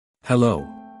Hello.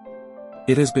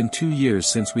 It has been 2 years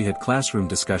since we had classroom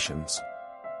discussions.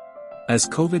 As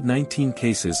COVID-19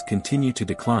 cases continue to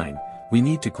decline, we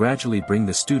need to gradually bring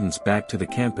the students back to the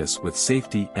campus with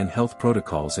safety and health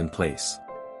protocols in place.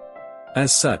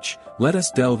 As such, let us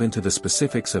delve into the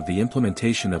specifics of the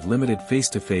implementation of limited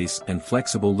face-to-face and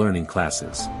flexible learning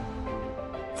classes.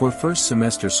 For first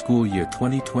semester school year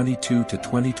 2022 to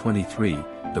 2023,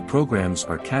 the programs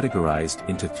are categorized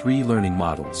into 3 learning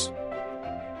models.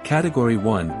 Category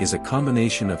 1 is a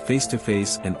combination of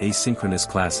face-to-face and asynchronous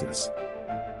classes.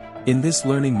 In this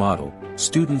learning model,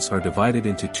 students are divided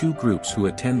into 2 groups who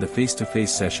attend the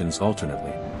face-to-face sessions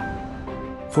alternately.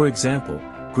 For example,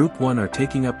 Group 1 are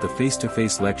taking up the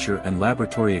face-to-face lecture and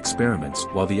laboratory experiments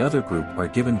while the other group are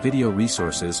given video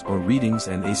resources or readings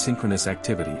and asynchronous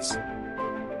activities.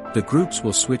 The groups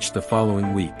will switch the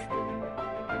following week.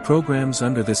 Programs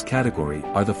under this category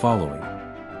are the following.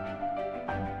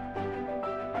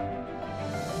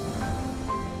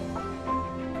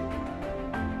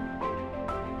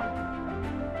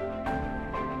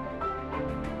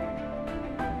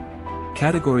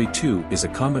 Category 2 is a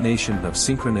combination of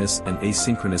synchronous and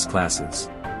asynchronous classes.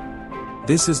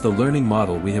 This is the learning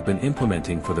model we have been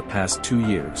implementing for the past 2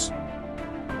 years.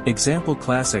 Example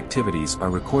class activities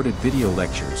are recorded video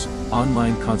lectures,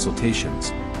 online consultations,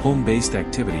 home-based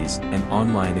activities, and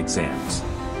online exams.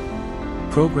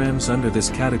 Programs under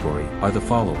this category are the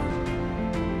following.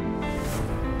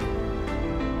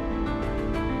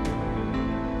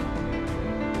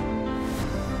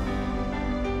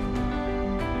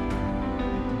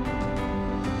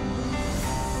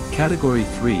 Category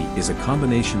 3 is a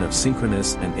combination of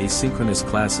synchronous and asynchronous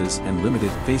classes and limited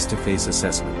face-to-face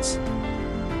assessments.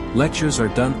 Lectures are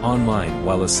done online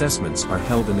while assessments are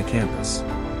held in the campus.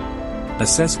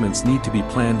 Assessments need to be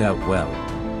planned out well,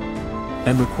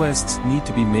 and requests need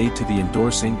to be made to the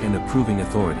endorsing and approving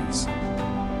authorities.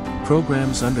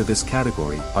 Programs under this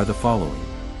category are the following.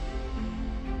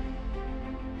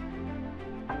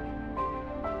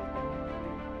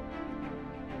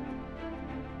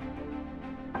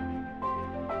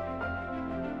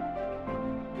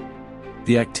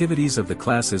 The activities of the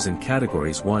classes in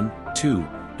categories 1, 2,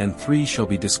 and 3 shall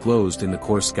be disclosed in the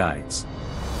course guides.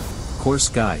 Course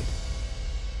guide.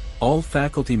 All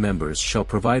faculty members shall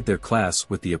provide their class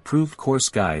with the approved course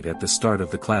guide at the start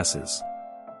of the classes.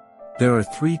 There are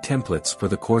 3 templates for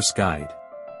the course guide.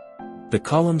 The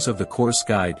columns of the course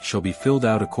guide shall be filled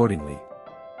out accordingly.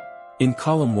 In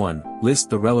column 1,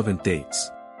 list the relevant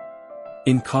dates.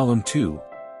 In column 2,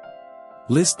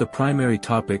 list the primary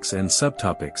topics and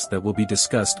subtopics that will be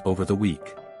discussed over the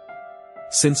week.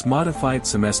 Since modified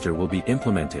semester will be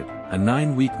implemented, a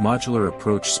 9-week modular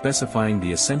approach specifying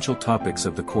the essential topics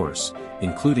of the course,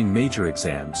 including major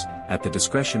exams, at the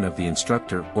discretion of the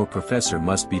instructor or professor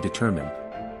must be determined.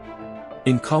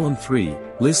 In column 3,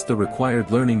 list the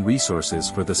required learning resources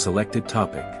for the selected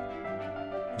topic.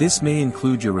 This may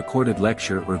include your recorded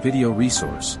lecture or video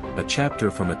resource, a chapter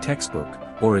from a textbook,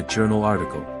 or a journal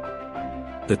article.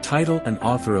 The title and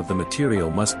author of the material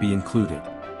must be included.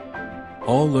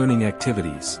 All learning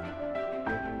activities,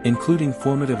 including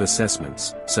formative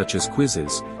assessments, such as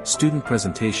quizzes, student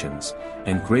presentations,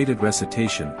 and graded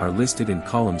recitation are listed in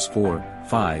columns 4,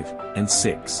 5, and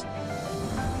 6.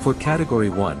 For Category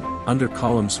 1, under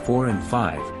columns 4 and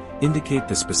 5, indicate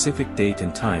the specific date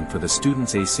and time for the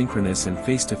students' asynchronous and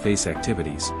face-to-face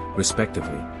activities,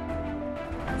 respectively.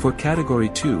 For Category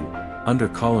 2, under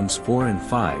columns 4 and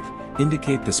 5,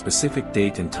 indicate the specific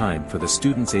date and time for the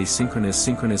students'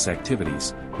 asynchronous-synchronous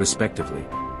activities, respectively.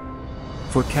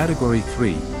 For Category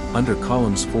 3, under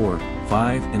columns 4,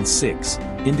 5, and 6,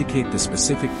 indicate the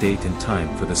specific date and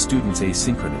time for the students'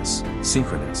 asynchronous,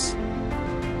 synchronous,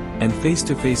 and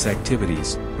face-to-face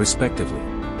activities, respectively.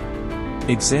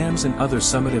 Exams and other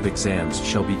summative exams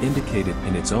shall be indicated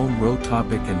in its own row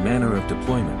topic and manner of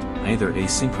deployment, either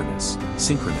asynchronous,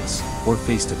 synchronous, or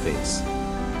face-to-face.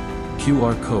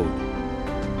 QR code.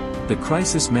 The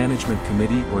Crisis Management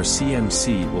Committee or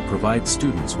CMC will provide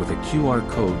students with a QR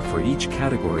code for each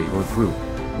category or group,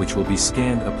 which will be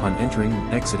scanned upon entering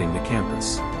and exiting the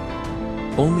campus.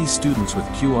 Only students with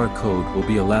QR code will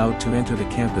be allowed to enter the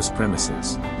campus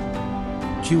premises.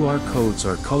 QR codes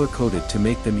are color-coded to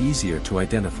make them easier to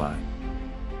identify.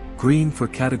 Green for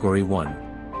Category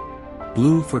 1,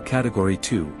 blue for Category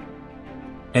 2,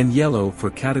 and yellow for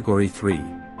Category 3.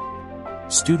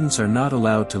 Students are not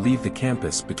allowed to leave the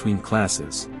campus between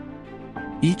classes.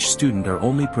 Each student are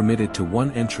only permitted to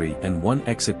 1 entry and 1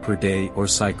 exit per day or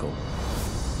cycle.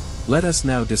 Let us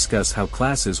now discuss how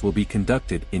classes will be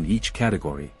conducted in each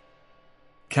category.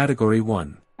 Category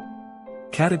 1.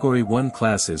 Category 1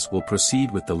 classes will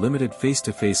proceed with the limited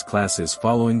face-to-face classes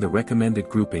following the recommended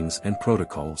groupings and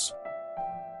protocols.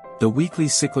 The weekly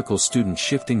cyclical student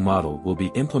shifting model will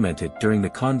be implemented during the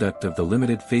conduct of the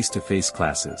limited face-to-face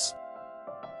classes.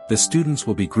 The students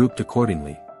will be grouped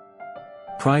accordingly.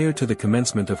 Prior to the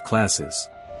commencement of classes,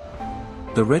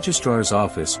 the Registrar's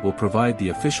Office will provide the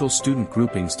official student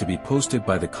groupings to be posted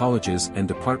by the colleges and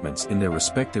departments in their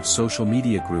respective social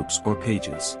media groups or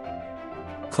pages.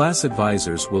 Class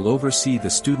advisors will oversee the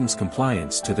students'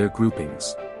 compliance to their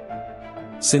groupings.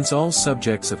 Since all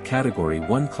subjects of Category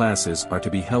 1 classes are to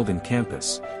be held in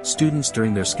campus, students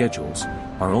during their schedules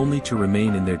are only to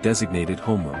remain in their designated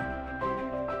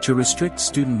homeroom. To restrict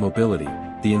student mobility,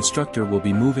 the instructor will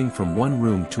be moving from one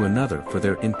room to another for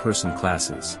their in-person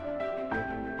classes.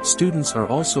 Students are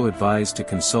also advised to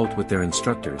consult with their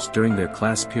instructors during their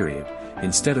class period,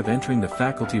 instead of entering the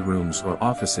faculty rooms or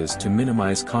offices to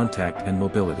minimize contact and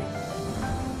mobility.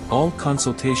 All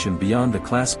consultation beyond the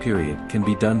class period can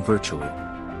be done virtually.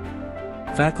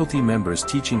 Faculty members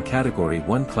teaching Category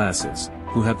 1 classes,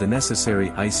 who have the necessary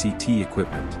ICT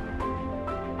equipment,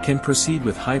 can proceed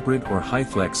with hybrid or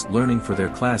high-flex learning for their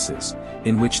classes,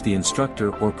 in which the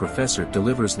instructor or professor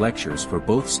delivers lectures for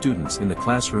both students in the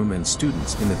classroom and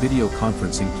students in the video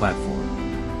conferencing platform.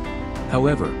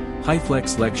 However,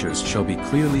 high-flex lectures shall be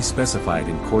clearly specified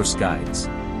in course guides,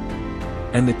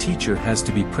 and the teacher has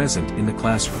to be present in the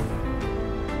classroom.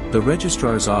 The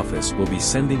Registrar's Office will be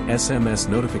sending SMS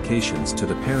notifications to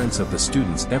the parents of the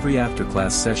students every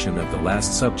after-class session of the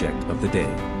last subject of the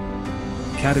day.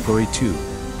 Category 2.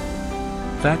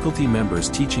 Faculty members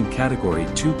teaching Category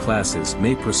 2 classes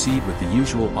may proceed with the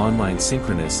usual online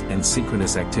synchronous and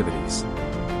synchronous activities.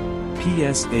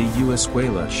 PSAU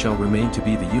Escuela shall remain to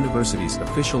be the university's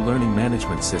official learning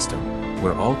management system,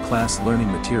 where all class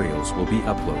learning materials will be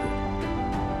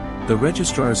uploaded. The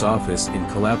Registrar's Office, in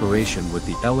collaboration with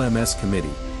the LMS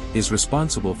Committee, is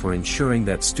responsible for ensuring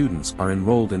that students are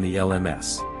enrolled in the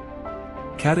LMS.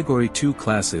 Category 2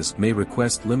 classes may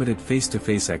request limited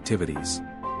face-to-face activities,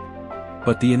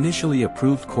 but the initially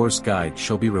approved course guide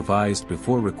shall be revised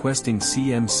before requesting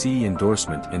CMC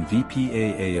endorsement and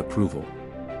VPAA approval.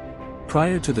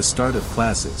 Prior to the start of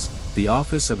classes, the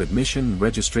Office of Admission and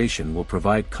Registration will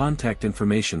provide contact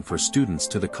information for students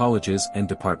to the colleges and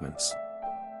departments.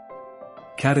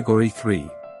 Category 3.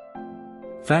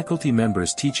 Faculty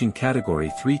members teaching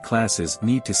Category 3 classes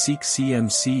need to seek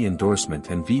CMC endorsement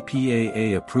and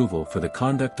VPAA approval for the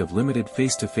conduct of limited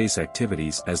face-to-face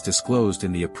activities as disclosed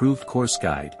in the approved course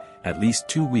guide, at least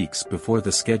 2 weeks before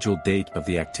the scheduled date of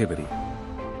the activity.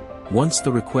 Once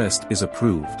the request is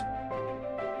approved,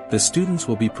 the students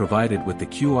will be provided with the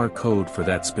QR code for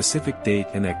that specific date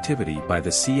and activity by the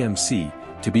CMC,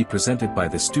 to be presented by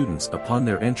the students upon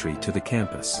their entry to the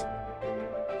campus.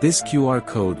 This QR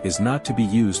code is not to be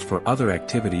used for other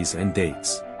activities and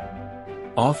dates.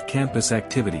 Off-campus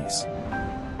activities.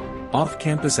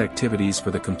 Off-campus activities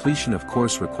for the completion of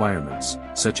course requirements,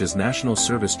 such as National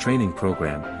Service Training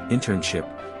Program, internship,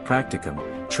 practicum,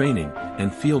 training,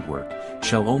 and fieldwork,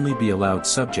 shall only be allowed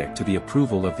subject to the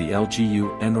approval of the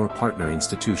LGU and/or partner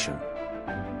institution.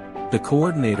 The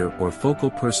coordinator or focal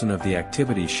person of the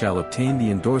activity shall obtain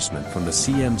the endorsement from the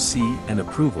CMC and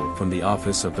approval from the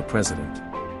Office of the President.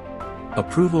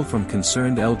 Approval from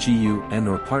concerned LGU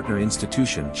and/or partner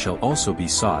institution shall also be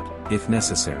sought, if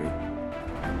necessary.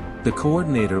 The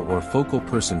coordinator or focal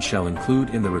person shall include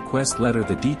in the request letter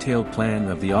the detailed plan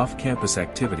of the off-campus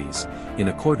activities, in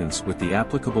accordance with the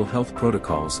applicable health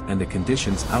protocols and the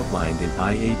conditions outlined in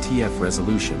IATF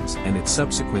resolutions and its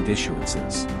subsequent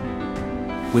issuances,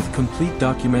 with complete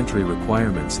documentary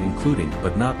requirements including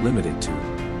but not limited to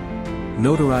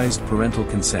notarized parental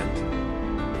consent,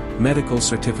 medical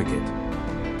certificate,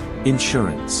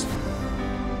 insurance,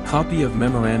 copy of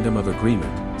memorandum of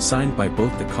agreement, signed by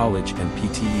both the college and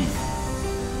PTE,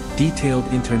 detailed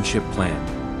internship plan,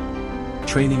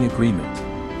 training agreement,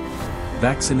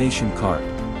 vaccination card,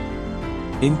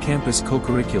 in-campus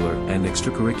co-curricular and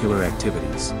extracurricular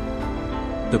activities.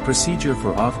 The procedure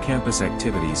for off-campus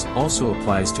activities also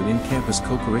applies to in-campus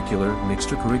co-curricular and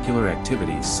extracurricular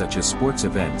activities such as sports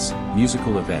events,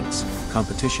 musical events,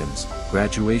 competitions,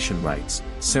 graduation rites,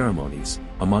 ceremonies,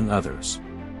 among others.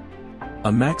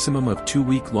 A maximum of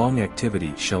 2-week-long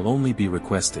activity shall only be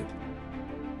requested.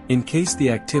 In case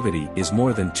the activity is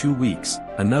more than 2 weeks,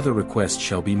 another request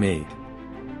shall be made.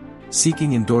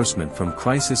 Seeking endorsement from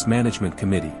Crisis Management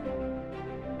Committee.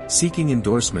 Seeking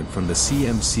endorsement from the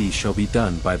CMC shall be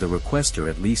done by the requester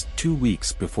at least 2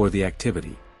 weeks before the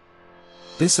activity.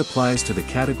 This applies to the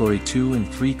Category 2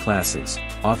 and 3 classes,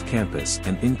 off-campus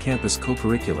and in-campus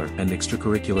co-curricular and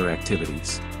extracurricular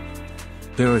activities.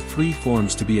 There are 3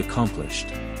 forms to be accomplished.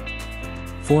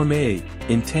 Form A,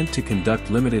 intent to conduct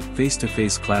limited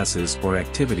face-to-face classes or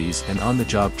activities and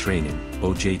on-the-job training,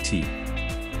 OJT.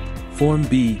 Form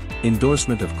B,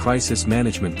 endorsement of Crisis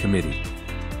Management Committee.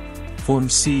 Form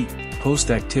C,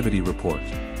 post-activity report.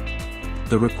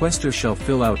 The requester shall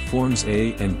fill out Forms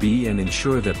A and B and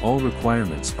ensure that all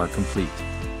requirements are complete.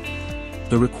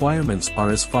 The requirements are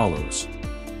as follows.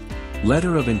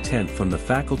 Letter of intent from the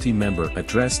faculty member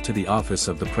addressed to the Office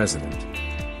of the President.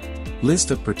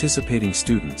 List of participating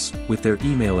students, with their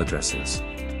email addresses.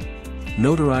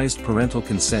 Notarized parental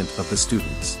consent of the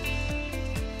students.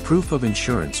 Proof of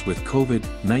insurance with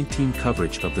COVID-19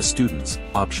 coverage of the students,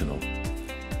 optional.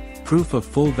 Proof of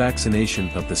full vaccination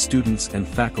of the students and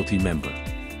faculty member.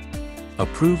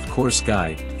 Approved course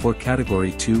guide, for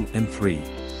Category 2 and 3.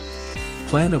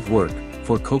 Plan of work,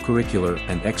 for co-curricular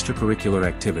and extracurricular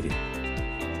activity.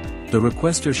 The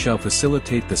requester shall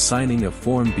facilitate the signing of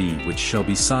Form B, which shall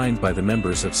be signed by the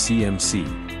members of CMC.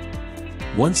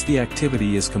 Once the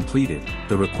activity is completed,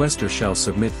 the requester shall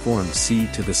submit Form C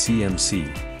to the CMC.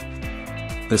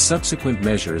 The subsequent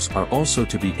measures are also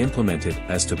to be implemented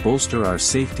as to bolster our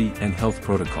safety and health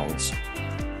protocols.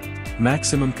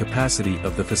 Maximum capacity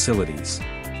of the facilities.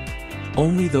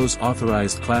 Only those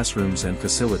authorized classrooms and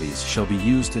facilities shall be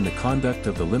used in the conduct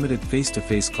of the limited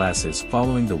face-to-face classes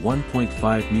following the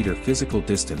 1.5-meter physical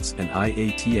distance and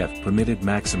IATF permitted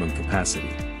maximum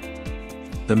capacity.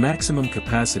 The maximum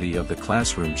capacity of the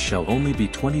classroom shall only be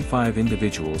 25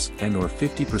 individuals and/or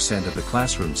 50% of the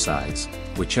classroom size,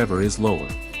 whichever is lower.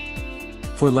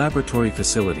 For laboratory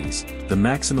facilities, the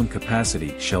maximum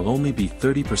capacity shall only be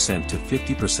 30% to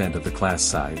 50% of the class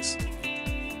size.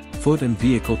 Foot and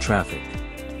vehicle traffic.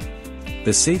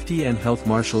 The safety and health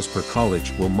marshals per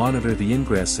college will monitor the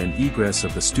ingress and egress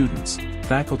of the students,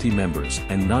 faculty members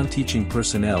and non-teaching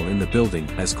personnel in the building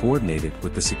as coordinated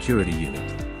with the security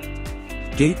unit.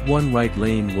 Gate 1 right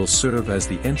lane will serve as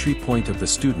the entry point of the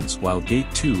students while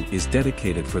Gate 2 is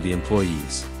dedicated for the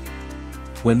employees.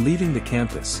 When leaving the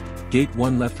campus, Gate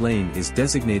 1 left lane is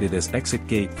designated as exit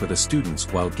gate for the students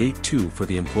while Gate 2 for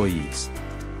the employees.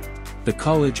 The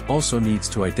college also needs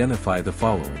to identify the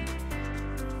following: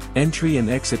 entry and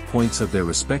exit points of their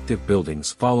respective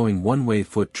buildings following one-way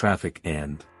foot traffic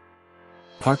and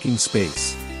parking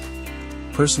space.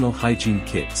 Personal hygiene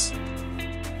kits.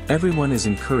 Everyone is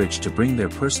encouraged to bring their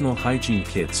personal hygiene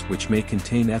kits, which may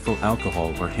contain ethyl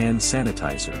alcohol or hand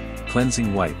sanitizer,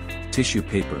 cleansing wipe, tissue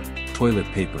paper, toilet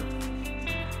paper,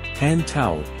 hand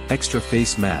towel, extra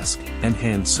face mask, and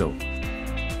hand soap.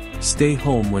 Stay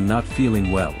home when not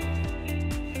feeling well.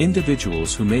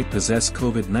 Individuals who may possess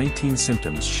COVID-19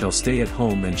 symptoms shall stay at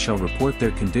home and shall report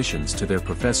their conditions to their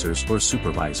professors or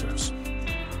supervisors.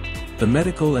 The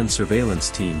medical and surveillance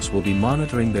teams will be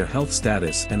monitoring their health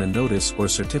status, and a notice or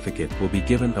certificate will be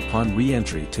given upon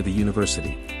re-entry to the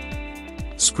university.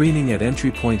 Screening at entry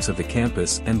points of the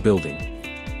campus and building.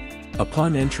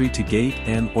 Upon entry to gate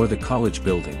and/or the college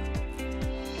building,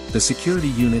 the security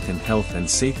unit and health and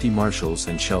safety marshals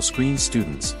and shall screen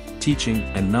students, teaching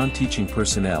and non-teaching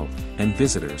personnel, and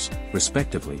visitors,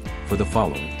 respectively, for the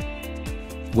following: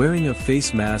 wearing of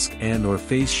face mask and/or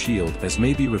face shield as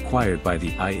may be required by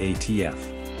the IATF.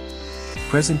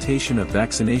 Presentation of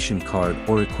vaccination card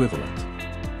or equivalent.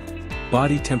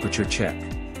 Body temperature check.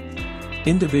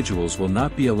 Individuals will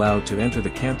not be allowed to enter the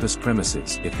campus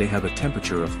premises if they have a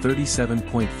temperature of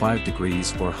 37.5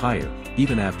 degrees or higher,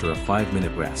 even after a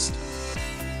 5-minute rest.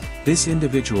 This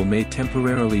individual may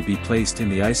temporarily be placed in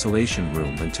the isolation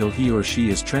room until he or she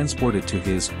is transported to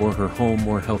his or her home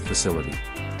or health facility.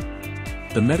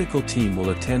 The medical team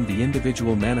will attend the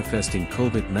individual manifesting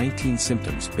COVID-19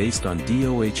 symptoms based on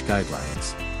DOH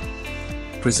guidelines.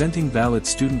 Presenting valid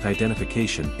student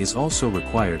identification is also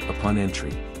required upon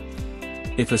entry.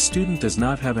 If a student does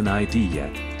not have an ID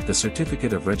yet, the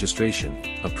certificate of registration,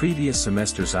 a previous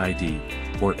semester's ID,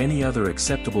 or any other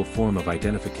acceptable form of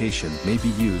identification may be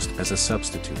used as a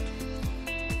substitute.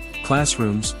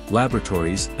 Classrooms,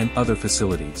 laboratories, and other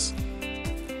facilities.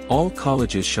 All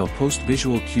colleges shall post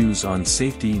visual cues on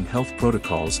safety and health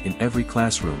protocols in every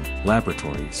classroom,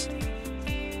 laboratories,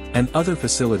 and other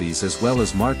facilities, as well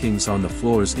as markings on the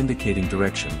floors indicating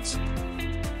directions.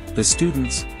 The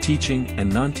students, teaching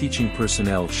and non-teaching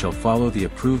personnel shall follow the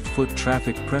approved foot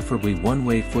traffic, preferably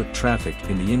one-way foot traffic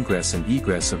in the ingress and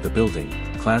egress of the building,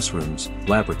 classrooms,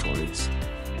 laboratories,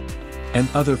 and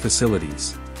other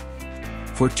facilities.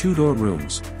 For two-door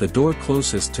rooms, the door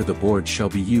closest to the board shall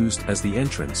be used as the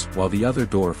entrance while the other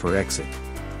door for exit.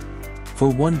 For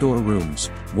one-door rooms,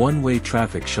 one-way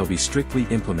traffic shall be strictly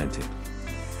implemented.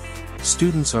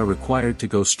 Students are required to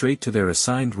go straight to their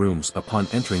assigned rooms upon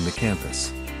entering the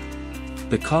campus.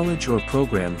 The college or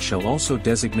program shall also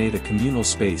designate a communal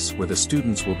space where the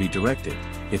students will be directed,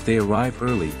 if they arrive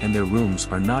early and their rooms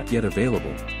are not yet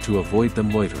available, to avoid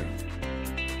them loitering.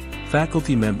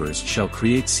 Faculty members shall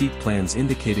create seat plans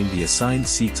indicating the assigned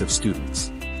seats of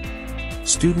students.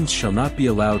 Students shall not be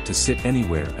allowed to sit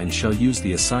anywhere and shall use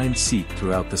the assigned seat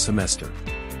throughout the semester.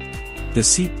 The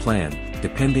seat plan,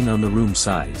 depending on the room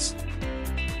size,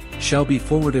 shall be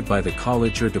forwarded by the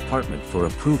college or department for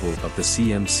approval of the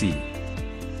CMC.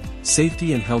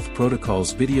 Safety and Health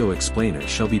Protocols video explainer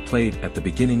shall be played at the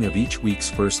beginning of each week's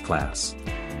first class.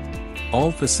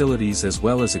 All facilities as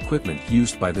well as equipment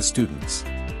used by the students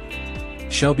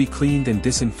shall be cleaned and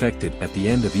disinfected at the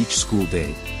end of each school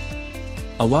day.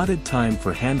 Allotted time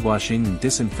for hand washing and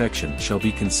disinfection shall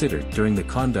be considered during the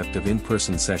conduct of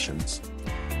in-person sessions.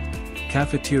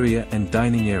 Cafeteria and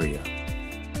dining area.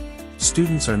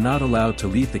 Students are not allowed to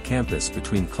leave the campus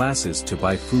between classes to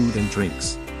buy food and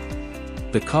drinks.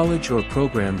 The college or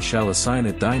program shall assign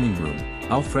a dining room,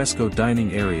 al fresco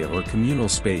dining area or communal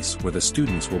space where the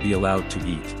students will be allowed to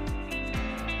eat,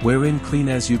 wherein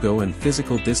clean-as-you-go and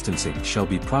physical distancing shall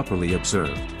be properly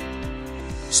observed.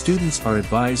 Students are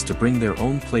advised to bring their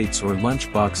own plates or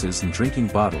lunch boxes and drinking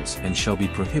bottles and shall be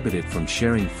prohibited from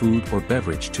sharing food or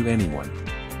beverage to anyone.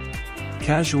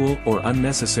 Casual or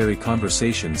unnecessary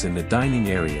conversations in the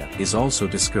dining area is also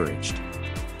discouraged.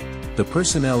 The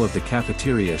personnel of the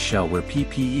cafeteria shall wear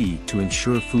PPE to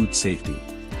ensure food safety.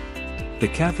 The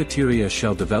cafeteria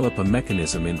shall develop a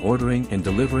mechanism in ordering and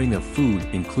delivering of food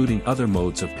including other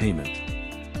modes of payment.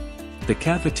 The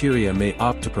cafeteria may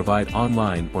opt to provide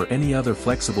online or any other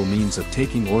flexible means of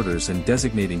taking orders and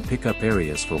designating pickup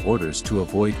areas for orders to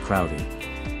avoid crowding.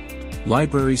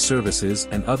 Library services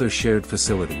and other shared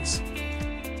facilities.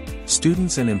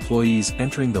 Students and employees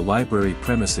entering the library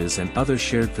premises and other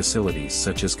shared facilities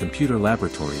such as computer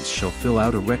laboratories shall fill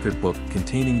out a record book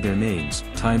containing their names,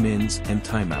 time-ins and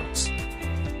time-outs.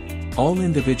 All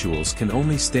individuals can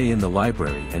only stay in the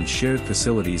library and shared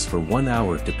facilities for 1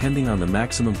 hour depending on the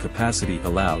maximum capacity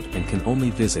allowed and can only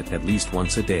visit at least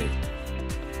once a day.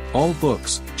 All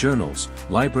books, journals,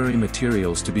 library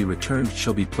materials to be returned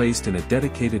shall be placed in a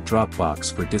dedicated drop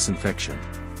box for disinfection.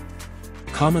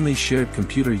 Commonly shared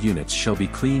computer units shall be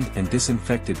cleaned and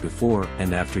disinfected before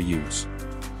and after use.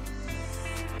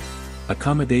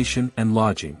 Accommodation and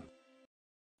lodging.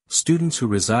 Students who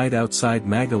reside outside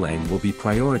Magalang will be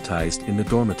prioritized in the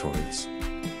dormitories.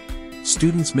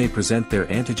 Students may present their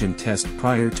antigen test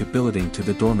prior to billeting to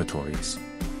the dormitories.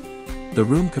 The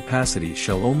room capacity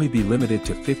shall only be limited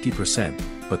to 50%,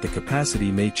 but the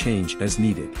capacity may change as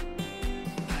needed.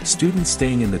 Students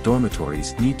staying in the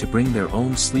dormitories need to bring their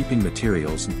own sleeping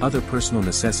materials and other personal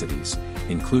necessities,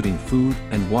 including food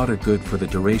and water good for the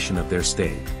duration of their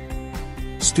stay.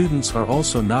 Students are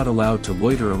also not allowed to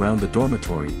loiter around the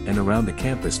dormitory and around the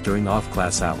campus during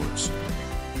off-class hours.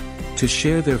 To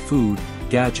share their food,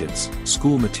 gadgets,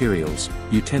 school materials,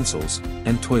 utensils,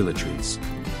 and toiletries.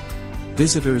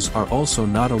 Visitors are also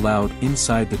not allowed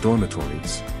inside the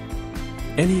dormitories.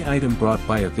 Any item brought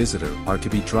by a visitor are to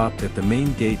be dropped at the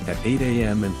main gate at 8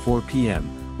 a.m. and 4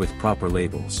 p.m., with proper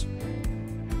labels.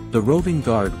 The roving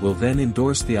guard will then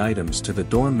endorse the items to the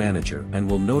dorm manager and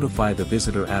will notify the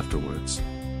visitor afterwards.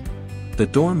 The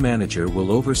dorm manager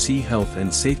will oversee health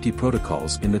and safety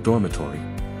protocols in the dormitory.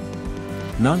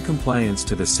 Non-compliance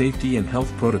to the safety and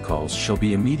health protocols shall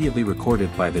be immediately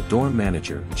recorded by the dorm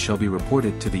manager and shall be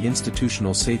reported to the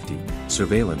institutional safety,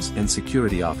 surveillance and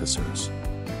security officers.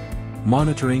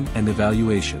 Monitoring and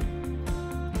evaluation.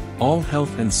 All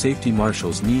health and safety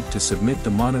marshals need to submit the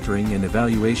monitoring and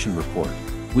evaluation report,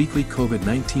 weekly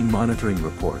COVID-19 monitoring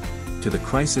report, to the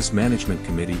Crisis Management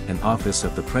Committee and Office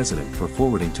of the President for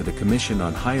forwarding to the Commission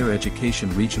on Higher Education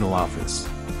Regional Office.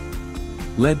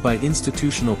 Led by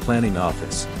Institutional Planning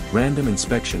Office, random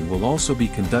inspection will also be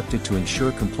conducted to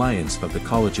ensure compliance of the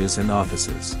colleges and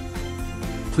offices.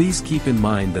 Please keep in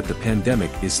mind that the pandemic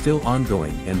is still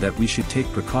ongoing and that we should take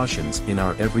precautions in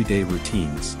our everyday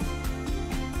routines.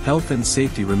 Health and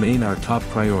safety remain our top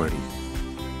priority.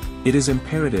 It is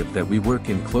imperative that we work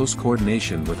in close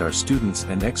coordination with our students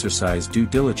and exercise due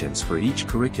diligence for each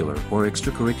curricular or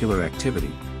extracurricular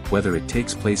activity, whether it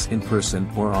takes place in person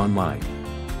or online.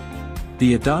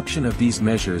 The adoption of these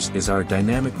measures is our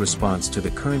dynamic response to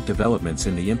the current developments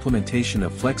in the implementation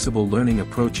of flexible learning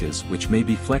approaches which may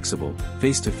be flexible,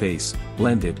 face-to-face,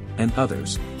 blended, and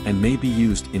others, and may be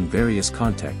used in various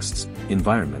contexts,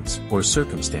 environments, or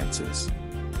circumstances.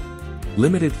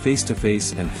 Limited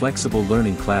face-to-face and flexible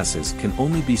learning classes can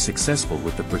only be successful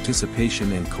with the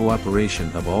participation and cooperation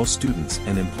of all students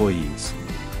and employees.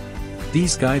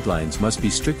 These guidelines must be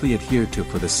strictly adhered to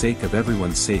for the sake of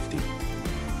everyone's safety.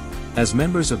 As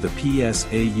members of the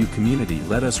PSAU community,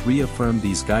 let us reaffirm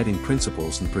these guiding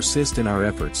principles and persist in our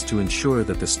efforts to ensure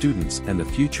that the students and the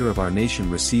future of our nation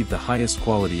receive the highest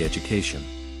quality education.